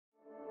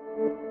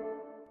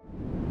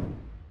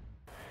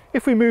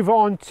If we move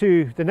on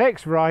to the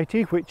next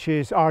variety, which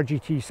is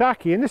RGT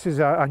Saki, and this is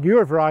a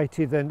newer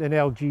variety than an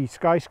LG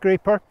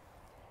Skyscraper,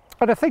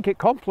 but I think it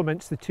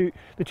complements the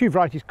two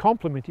varieties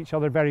complement each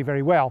other very,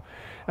 very well.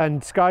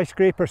 And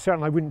Skyscraper,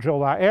 certainly I wouldn't drill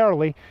that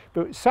early,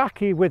 but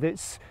Saki, with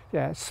its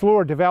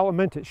slower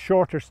development, its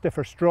shorter,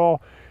 stiffer straw,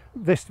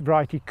 this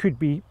variety could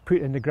be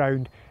put in the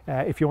ground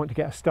if you want to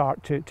get a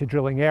start to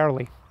drilling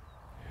early.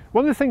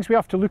 One of the things we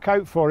have to look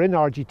out for in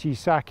RGT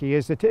Saki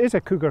is that it is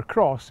a cougar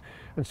cross,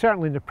 and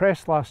certainly in the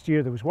press last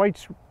year there was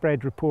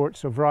widespread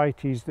reports of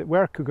varieties that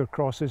were cougar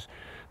crosses.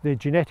 The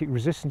genetic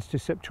resistance to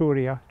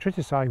Septoria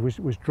tritici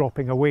was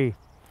dropping away.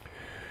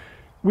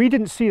 We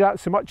didn't see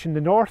that so much in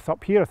the north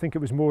up here, I think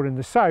it was more in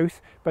the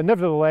south, but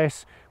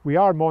nevertheless we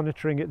are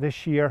monitoring it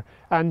this year,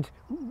 and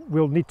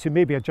we'll need to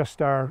maybe adjust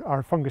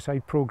our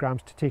fungicide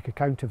programs to take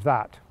account of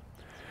that.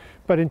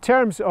 But in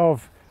terms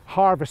of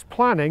harvest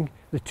planning,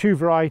 the two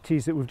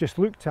varieties that we've just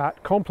looked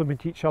at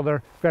complement each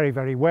other very,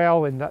 very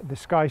well, in that the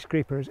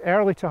Skyscraper is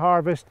early to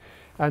harvest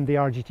and the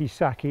RGT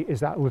Saki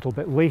is that little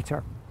bit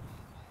later.